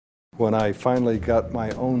When I finally got my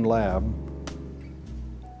own lab,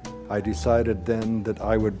 I decided then that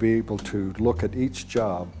I would be able to look at each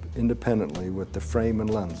job independently with the frame and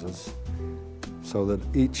lenses so that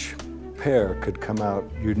each pair could come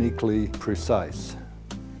out uniquely precise.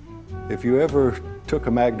 If you ever took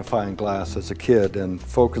a magnifying glass as a kid and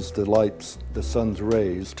focused the sun's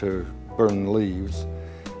rays to burn leaves,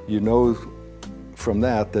 you know from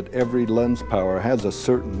that every lens power has a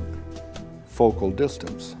certain focal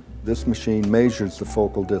distance. This machine measures the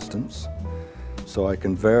focal distance so I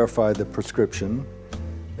can verify the prescription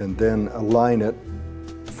and then align it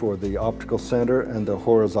for the optical center and the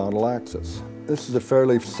horizontal axis. This is a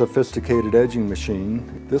fairly sophisticated edging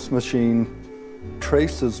machine. This machine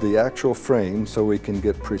traces the actual frame so we can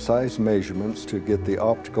get precise measurements to get the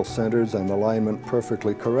optical centers and alignment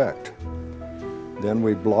perfectly correct. Then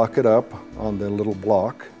we block it up on the little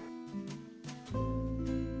block,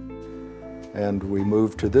 and we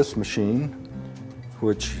move to this machine,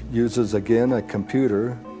 which uses again a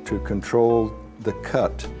computer to control the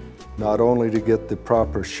cut, not only to get the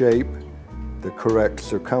proper shape, the correct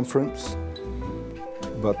circumference,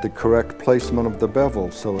 but the correct placement of the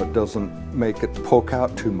bevel so it doesn't make it poke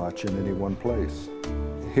out too much in any one place.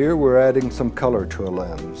 Here we're adding some color to a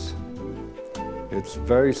lens. It's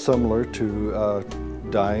very similar to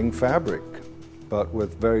dyeing fabric, but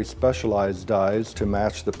with very specialized dyes to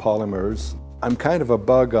match the polymers. I'm kind of a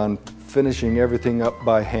bug on finishing everything up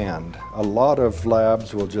by hand. A lot of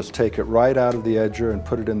labs will just take it right out of the edger and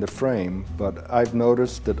put it in the frame, but I've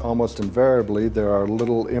noticed that almost invariably there are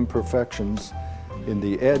little imperfections in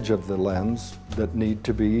the edge of the lens that need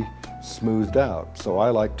to be smoothed out. So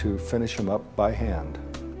I like to finish them up by hand.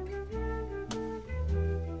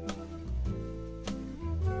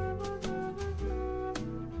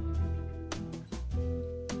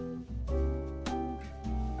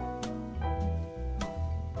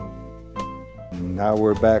 Now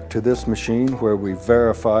we're back to this machine where we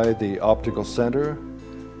verify the optical center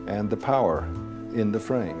and the power in the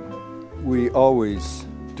frame. We always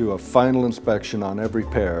do a final inspection on every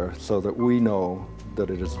pair so that we know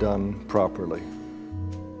that it is done properly.